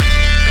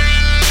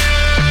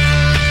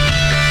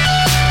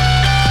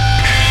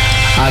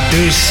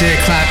do shit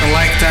clapping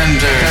like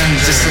thunder.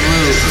 Just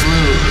salute.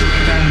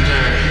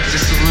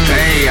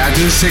 Hey, I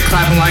do shit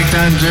clapping like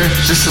thunder.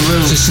 Just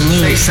salute.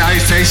 Say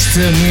salutations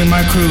to me and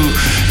my crew.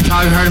 You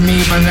probably heard of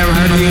me, but I never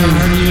heard of you.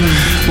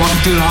 Walking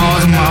through the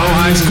halls of my old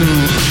high school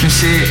and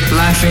shit,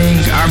 laughing.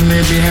 I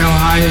remember being hella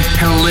high,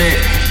 hella lit,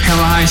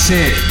 hella high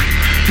shit.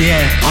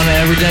 Yeah, on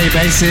an everyday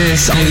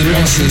basis, only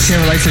real niggas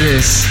can relate to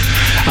this.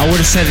 I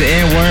would've said the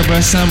N-word, but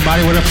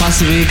somebody would've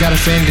possibly got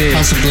offended.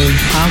 Possibly.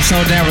 I'm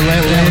so damn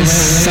relentless.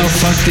 So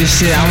fuck this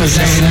shit, I'ma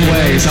change the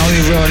ways.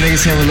 Only real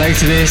niggas can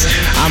relate to this.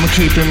 I'ma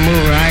keep it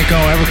moving, I ain't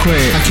gon' ever quit.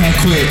 I can't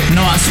quit.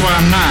 No, I swear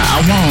I'm not, I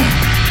won't.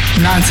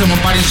 Not until my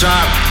body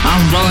drop.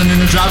 I'm rolling in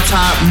the drop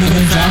top,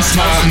 moving fast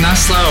motion, not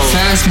slow.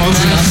 Fast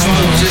motion, not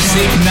slow. Just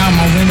sleeping out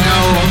my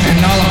window,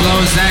 and all I blow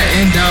is that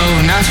endo.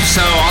 And that's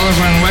for so. All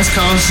around the West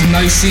Coast, and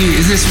all you see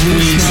is this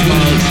weed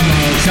smoke.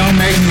 Don't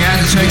make me have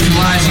to check your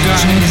lies. You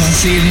got niggas to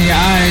see it in your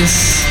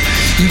eyes.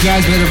 You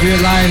guys better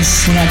realize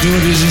when I do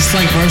it, it's just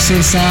like verse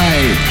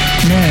suicide.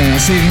 Man,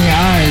 I see it in your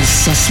eyes.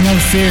 I smell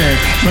the fear,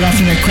 but I'm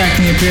finna crack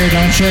me a beer.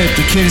 Don't trip,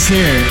 the kid is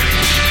here.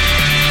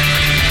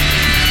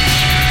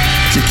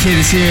 The kid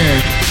is here.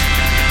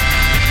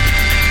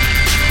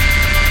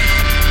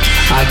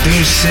 I do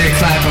shit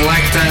clapping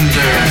like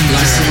thunder.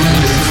 Just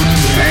salute.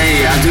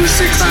 Hey, I do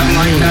shit clapping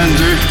like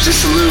thunder.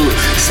 Just salute.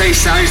 Say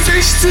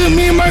salutations to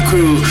me and my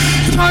crew.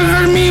 You probably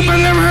heard of me,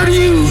 but I never heard of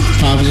you.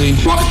 Probably.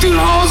 Walking through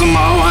the halls of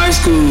my old high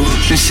school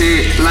and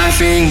shit,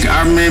 laughing.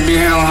 I remember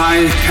being hella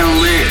high, hella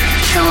lit,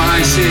 hella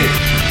high shit.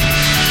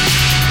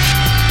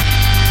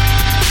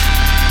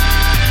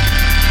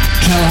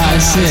 Hella high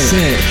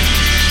shit.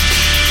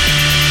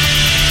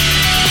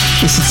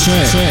 It's a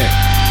trick.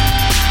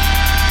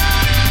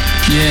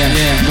 Yeah,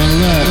 but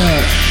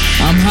look,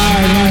 I'm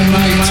higher than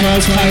like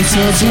 12 pipes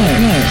or a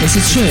blunt. It's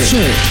a trick.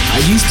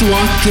 I used to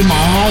walk through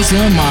my halls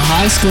in my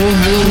high school,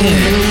 hella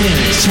lit.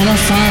 Tryna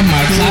find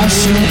my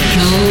classroom,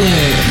 hella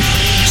lit.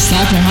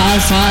 Slapping high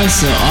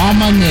fives to all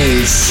my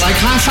niggas. Like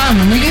high five,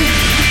 my nigga.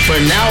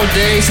 But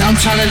nowadays, I'm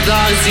tryna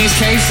dodge these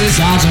cases.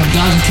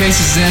 Dodging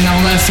cases and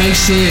all that fake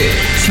shit.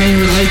 Can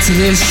you relate to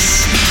this?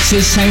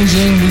 Shit's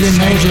changing, we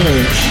getting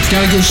older.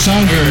 Gotta get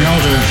stronger.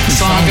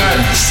 So I got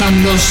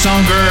something a little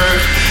stronger.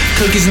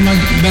 Cookies in my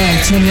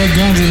bag, 28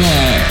 grams of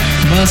that.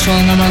 Buzz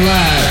falling on my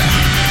lap.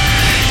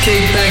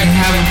 Kick back and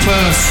have a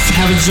puff,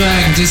 have a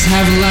drag, and just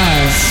have a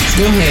laugh.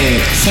 Go ahead,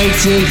 fake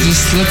it,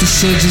 just let the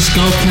shit just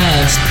go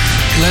past.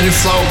 Let it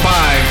float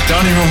by,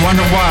 don't even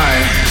wonder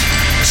why.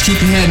 Just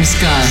keep your head in the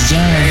sky. JerM.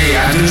 Hey,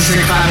 I do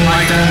shit clapping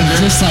like thunder.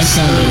 Just like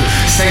thunder.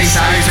 Say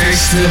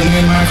salutations to me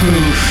and my crew.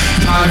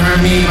 You probably heard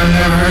me, but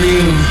I never heard of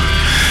you.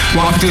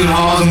 Walk through the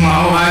halls of my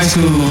old high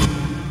school.